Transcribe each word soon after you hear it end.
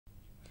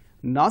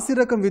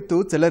నాసిరకం విత్తు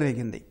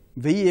చెలరేగింది.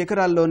 1000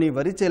 ఎకరాల్లోని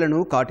వరి చేలను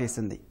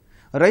కాటేసింది.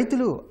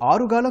 రైతులు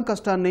ఆరుగాలం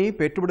కష్టాన్ని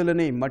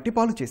పెట్టుబడులని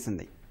మట్టిపాలు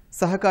చేసింది.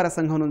 సహకార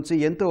సంఘం నుంచి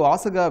ఎంతో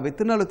ఆశగా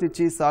విత్తనాలు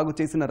తెచ్చి సాగు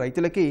చేసిన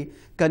రైతులకి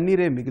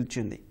కన్నీరే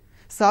మిగిల్చింది.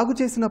 సాగు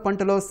చేసిన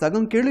పంటలో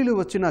సగం కేళీలు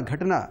వచ్చిన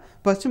ఘటన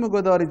పశ్చిమ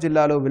గోదావరి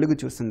జిల్లాలో వెలుగు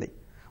చూసింది.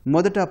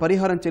 మొదట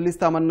పరిహారం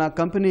చెల్లిస్తామన్న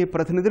కంపెనీ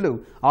ప్రతినిధులు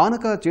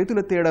ఆనక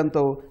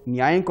చేతులెత్తేయడంతో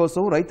న్యాయం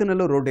కోసం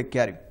రైతన్నలు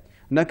రోడ్డెక్కారు.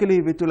 నకిలీ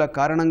విత్తుల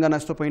కారణంగా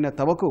నష్టపోయిన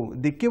తమకు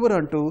దిక్కెవరు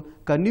అంటూ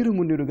కన్నీరు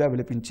మున్నీరుగా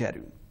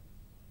విలపించారు.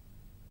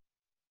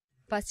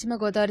 పశ్చిమ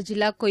గోదావరి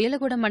జిల్లా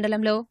కొయ్యలగూడెం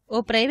మండలంలో ఓ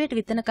ప్రైవేటు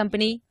విత్తన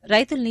కంపెనీ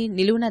రైతుల్ని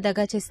నిలువునా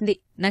దగా చేసింది.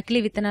 నకిలీ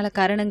విత్తనాల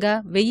కారణంగా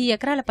 1000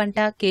 ఎకరాల పంట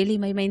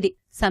కేలీమయమైంది.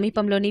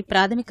 సమీపంలోని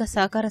ప్రాథమిక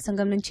సహకార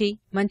సంఘం నుంచి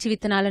మంచి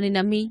విత్తనాలని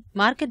నమ్మి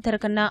మార్కెట్ ధర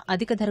కన్నా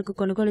అధిక ధరకు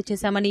కొనుగోలు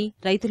చేశామని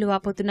రైతులు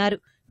వాపోతున్నారు.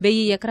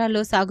 1000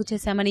 ఎకరాల్లో సాగు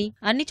చేశామని,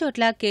 అన్ని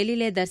చోట్ల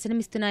కేలీలే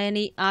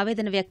దర్శనమిస్తున్నాయని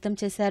ఆవేదన వ్యక్తం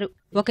చేశారు.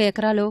 1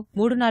 ఎకరాలో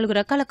 3-4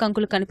 రకాల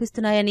కంకులు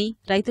కనిపిస్తున్నాయని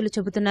రైతులు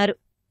చెబుతున్నారు.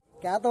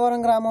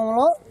 కేతవరం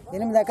గ్రామంలో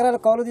 8 ఎకరాలు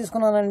కౌలు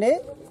తీసుకున్నానండి.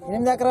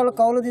 8 ఎకరాలు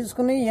కౌలు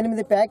తీసుకుని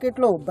 8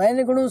 ప్యాకెట్లు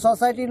బైనగూడెం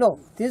సొసైటీలో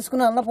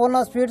తీసుకుని అన్నపూర్ణ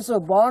స్వీట్స్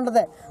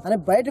బాగుంటది అని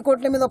బయట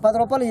కొట్ల మీద 10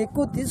 రూపాయలు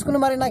ఎక్కువ తీసుకుని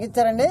మరి నాకు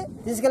ఇచ్చారండి.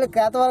 తీసుకెళ్లి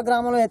కేతవరం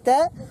గ్రామంలో ఎత్తే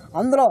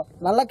అందులో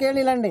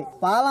నల్లకేళీలండి,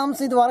 పాలాంశ.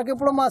 ఇది వరకు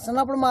ఇప్పుడు మా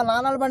చిన్నప్పుడు మా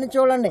నాన్నలు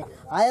పండించేవాళ్ళండి.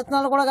 ఆ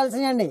విత్తనాలు కూడా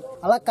కలిసియండి.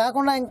 అలా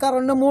కాకుండా ఇంకా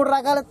 2-3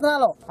 రకాల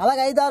విత్తనాలు,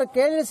 అలాగే 5-6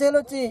 కేళీలు సేల్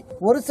వచ్చి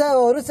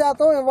వరి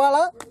శాతం ఇవాళ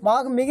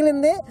మాకు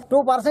మిగిలింది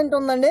 2%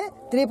 ఉందండి.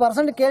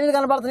 3% కేళీలు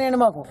కనబడుతున్నాయండి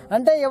మాకు.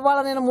 అంటే ఇవాళ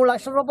నేను 3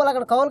 లక్షల రూపాయలు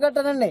అక్కడ కౌలు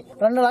కట్టానండి.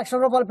 2 లక్షల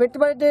రూపాయలు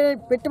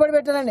పెట్టుబడి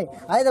పెట్టానండి.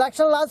 5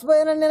 లక్షలు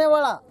లాసిపోయానండి నేను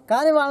ఇవాళ.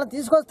 కానీ వాళ్ళని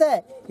తీసుకొస్తే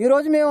ఈ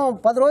రోజు మేము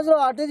 10 రోజులు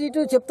అటు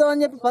ఇటు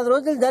చెప్తామని చెప్పి 10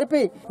 రోజులు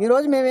జరిపి ఈ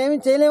రోజు మేమేమి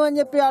చేయలేమని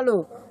చెప్పి వాళ్ళు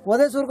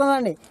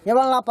వదిలేసుకున్నాండి.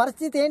 ఇవాళ నా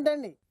పరిస్థితి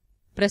ఏంటండి?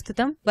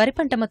 ప్రస్తుతం వరి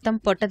పంట మొత్తం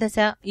పొట్టదశ,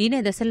 ఈనే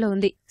దశల్లో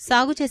ఉంది.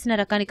 సాగు చేసిన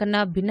రకానికన్నా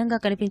భిన్నంగా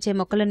కనిపించే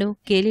మొక్కలను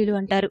కేలీలు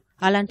అంటారు.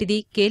 అలాంటిది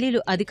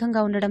కేలీలు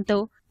అధికంగా ఉండడంతో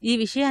ఈ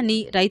విషయాన్ని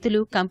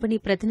రైతులు కంపెనీ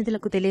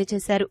ప్రతినిధులకు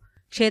తెలియజేశారు.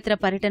 క్షేత్ర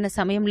పర్యటన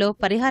సమయంలో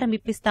పరిహారం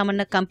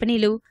ఇప్పిస్తామన్న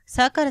కంపెనీలు,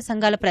 సహకార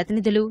సంఘాల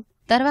ప్రతినిధులు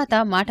తర్వాత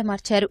మాట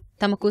మార్చారు.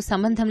 తమకు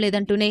సంబంధం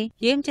లేదంటూనే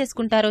ఏం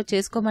చేసుకుంటారో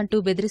చేసుకోమంటూ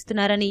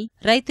బెదిరిస్తున్నారని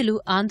రైతులు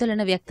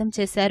ఆందోళన వ్యక్తం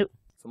చేశారు.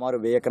 సుమారు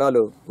 1000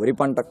 ఎకరాలు వరి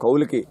పంట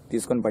కౌలుకి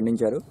తీసుకుని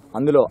పండించారు.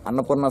 అందులో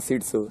అన్నపూర్ణ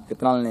సీడ్స్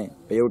విత్తనాలని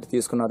పేవుటి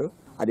తీసుకున్నారు.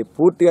 అది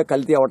పూర్తిగా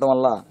కల్తీ అవటం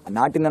వల్ల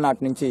నాటి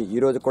నుంచి ఈ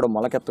రోజు కూడా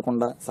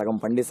మొలకెత్తకుండా సగం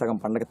పండి సగం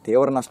పండగ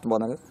తీవ్ర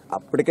నష్టపోతున్నారు.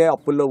 అప్పటికే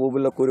అప్పుల్లో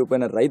ఊబుల్లో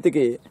కూరిపోయిన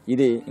రైతుకి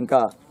ఇది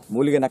ఇంకా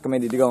మూలిగ నెక్క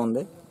మీద ఇదిగా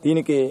ఉంది.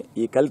 దీనికి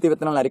ఈ కల్తీ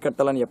విత్తనాలను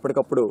అరికట్టాలని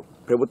ఎప్పటికప్పుడు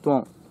ప్రభుత్వం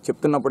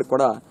చెప్తున్నప్పుడు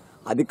కూడా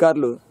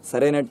అధికారులు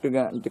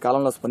సరైనట్టుగా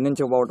కాలంలో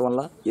స్పందించకపోవడం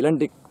వల్ల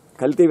ఇలాంటి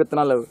కల్తీ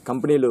విత్తనాలు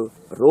కంపెనీలు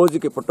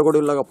రోజుకి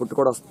పుట్టగొడుగులాగా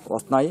పుట్టుకోవడం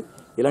వస్తున్నాయి.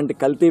 ఇలాంటి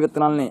కల్తీ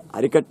విత్తనాలని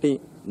అరికట్టి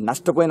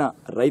నష్టపోయిన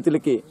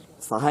రైతులకి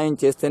సహాయం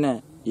చేస్తేనే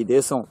ఈ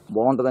దేశం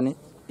బాగుంటుందని,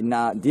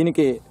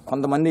 దీనికి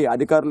కొంతమంది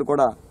అధికారులు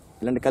కూడా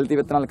ఇలాంటి కల్తీ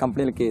విత్తనాల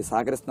కంపెనీలకి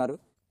సహకరిస్తున్నారు.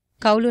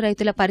 కౌలు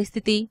రైతుల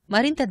పరిస్థితి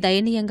మరింత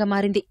దయనీయంగా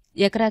మారింది.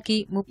 ఎకరాకి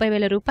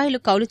 30,000 రూపాయలు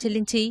కౌలు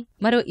చెల్లించి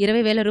మరో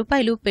 20,000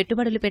 రూపాయలు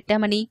పెట్టుబడులు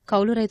పెట్టామని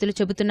కౌలు రైతులు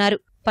చెబుతున్నారు.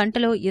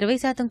 పంటలో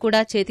 20%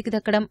 కూడా చేతికి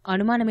దక్కడం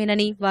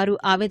అనుమానమేనని వారు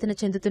ఆవేదన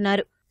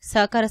చెందుతున్నారు.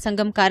 సహకార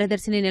సంఘం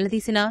కార్యదర్శిని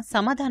నిలదీసినా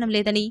సమాధానం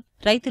లేదని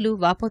రైతులు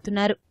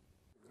వాపోతున్నారు.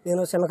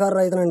 నేను చిన్నకారు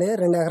రైతునండి.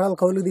 2 ఎకరాలు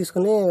కౌలు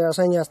తీసుకుని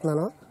వ్యవసాయం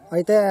చేస్తున్నాను.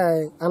 అయితే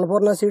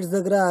అన్నపూర్ణ సీడ్స్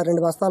దగ్గర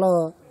 2 బస్తాలు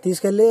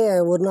తీసుకెళ్లి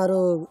ఊరినారు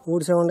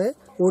ఊడ్చామండి.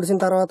 ఊడ్చిన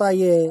తర్వాత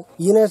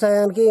ఈనే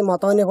సాయానికి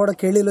మొత్తం అన్ని కూడా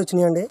కేళీలు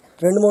వచ్చినాయండి.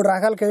 2-3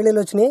 రకాల కేళీలు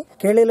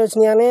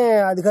వచ్చినాయి అని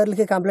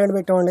అధికారులకి కంప్లైంట్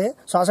పెట్టామండి.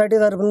 సొసైటీ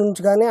తరపు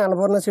నుంచి కానీ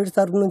అన్నపూర్ణ సీడ్స్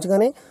తరపు నుంచి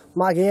కానీ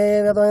మాకు ఏ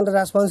విధమైన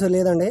రెస్పాన్స్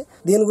లేదండి.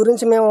 దీని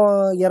గురించి మేము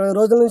 20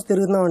 రోజుల నుంచి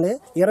తిరుగుతున్నామండి.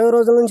 20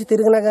 రోజుల నుంచి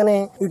తిరిగినా కానీ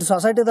ఇటు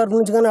సొసైటీ తరపు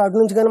నుంచి కానీ అటు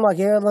నుంచి కానీ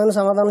మాకు ఏ విధమైన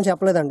సమాధానం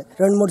చెప్పలేదండి.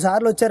 2-3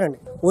 సార్లు వచ్చారండి.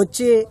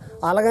 వచ్చి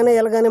అలాగనే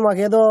ఇలాగనే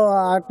మాకేదో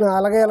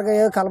అలాగే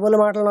కలబోలు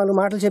మాటలు 4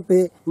 మాటలు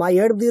చెప్పి మా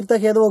ఏడుపు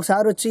తీరుతాకి ఏదో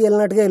ఒకసారి వచ్చి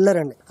వెళ్ళినట్టుగా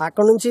వెళ్ళారండి.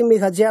 అక్కడ నుంచి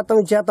మీకు అది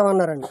చేస్తాం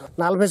అన్నారండి.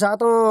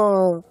 40%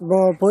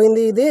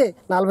 పోయింది, ఇది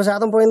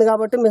 40% పోయింది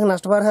కాబట్టి మీకు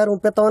నష్టపరిహారం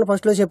ఇప్పిస్తామని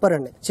ఫస్ట్ లో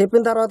చెప్పారండి.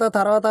 చెప్పిన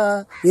తర్వాత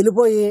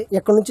వెళ్ళిపోయి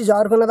ఇక్కడ నుంచి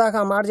జారుకునే దాకా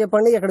ఆ మాట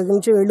చెప్పండి. ఇక్కడ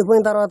నుంచి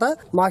వెళ్ళిపోయిన తర్వాత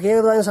మాకే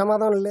విధమైన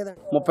సమాధానం లేదండి.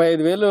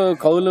 35,000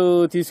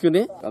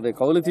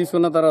 కౌలు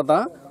తీసుకున్న తర్వాత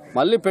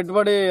మళ్ళీ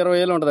పెట్టుబడి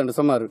 20,000 ఉంటదండి.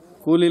 సుమారు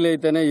కూలీలు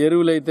అయితేనే,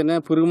 ఎరువులు అయితేనే,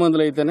 పురుగు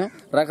మందులు అయితేనే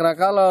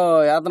రకరకాల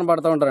యాతన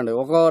పడుతూ ఉంటారండి.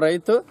 ఒక్కో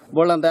రైతు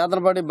బోళ్ళంత యాతన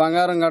పడి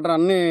బంగారం గట్రా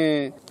అన్ని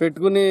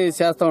పెట్టుకుని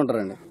చేస్తూ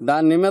ఉంటారండి.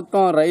 దాని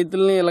నిమిత్తం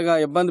రైతుల్ని ఇలాగ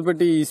ఇబ్బంది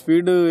పెట్టి ఈ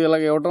స్పీడ్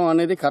ఇలాగ ఇవ్వటం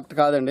అనేది కరెక్ట్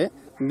కాదండి.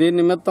 దీని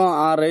నిమిత్తం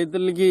ఆ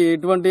రైతులకి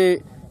ఎటువంటి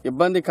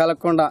ఇబ్బంది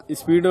కలగకుండా ఈ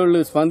స్పీడ్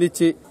వాళ్ళు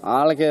స్పందించి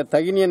వాళ్ళకి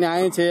తగిన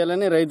న్యాయం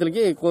చేయాలని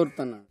రైతులకి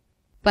కోరుతున్నాను.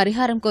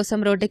 పరిహారం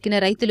కోసం రోడ్డెక్కిన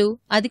రైతులు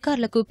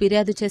అధికారులకు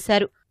ఫిర్యాదు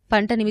చేశారు.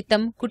 పంట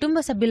నిమిత్తం కుటుంబ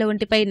సభ్యుల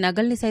ఒంటిపై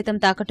నగల్ని సైతం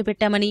తాకట్టు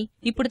పెట్టామని,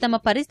 ఇప్పుడు తమ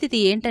పరిస్థితి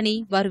ఏంటని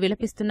వారు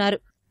విలపిస్తున్నారు.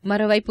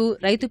 మరోవైపు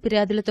రైతు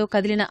ఫిర్యాదులతో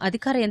కదిలిన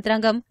అధికార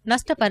యంత్రాంగం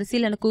నష్ట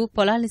పరిశీలనకు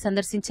పొలాల్ని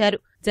సందర్శించారు.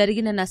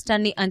 జరిగిన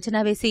నష్టాన్ని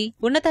అంచనా వేసి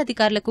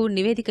ఉన్నతాధికారులకు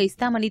నివేదిక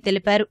ఇస్తామని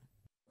తెలిపారు.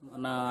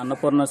 మన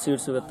అన్నపూర్ణ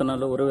సీడ్స్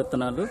విత్తనాలు, ఉరి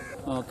విత్తనాలు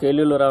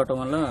కేలీలు రావటం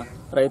వల్ల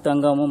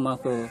రైతాంగము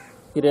మాకు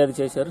ఫిర్యాదు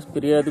చేశారు.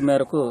 ఫిర్యాదు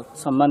మేరకు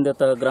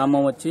సంబంధిత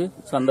గ్రామం వచ్చి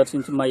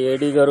సందర్శించి మా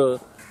ఏడీ గారు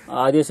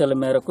ఆదేశాల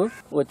మేరకు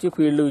వచ్చి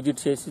ఫీల్డ్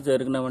విజిట్ చేసి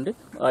జరిగినామండి.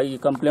 ఈ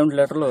కంప్లైంట్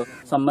లెటర్లో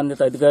సంబంధిత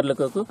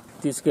అధికారులకు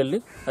తీసుకెళ్లి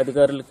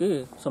అధికారులకి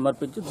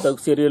సమర్పించి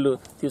తగు చర్యలు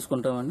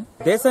తీసుకుంటామండి.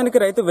 దేశానికి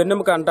రైతు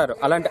వెన్నెముక అంటారు.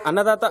 అలాంటి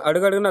అన్నదాత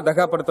అడుగడుగున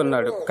దగా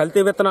పడుతున్నాడు.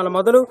 కల్తీ విత్తనాల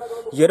మొదలు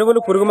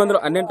ఎరువులు, పురుగు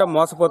మందులు అన్నింటా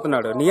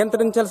మోసపోతున్నాడు.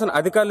 నియంత్రించాల్సిన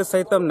అధికారులు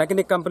సైతం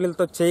నకిలీ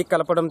కంపెనీలతో చేయి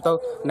కలపడంతో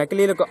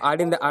నకిలీలకు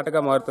ఆడింది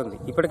ఆటగా మారుతుంది.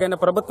 ఇప్పటికైనా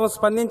ప్రభుత్వం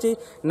స్పందించి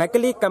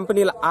నకిలీ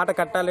కంపెనీల ఆట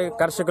కట్టాలని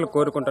కర్షకులు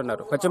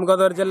కోరుకుంటున్నారు. పశ్చిమ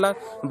గోదావరి జిల్లా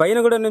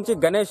బైనగూడెం నుంచి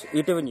గణేష్,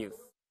 ఈటీవీ న్యూస్.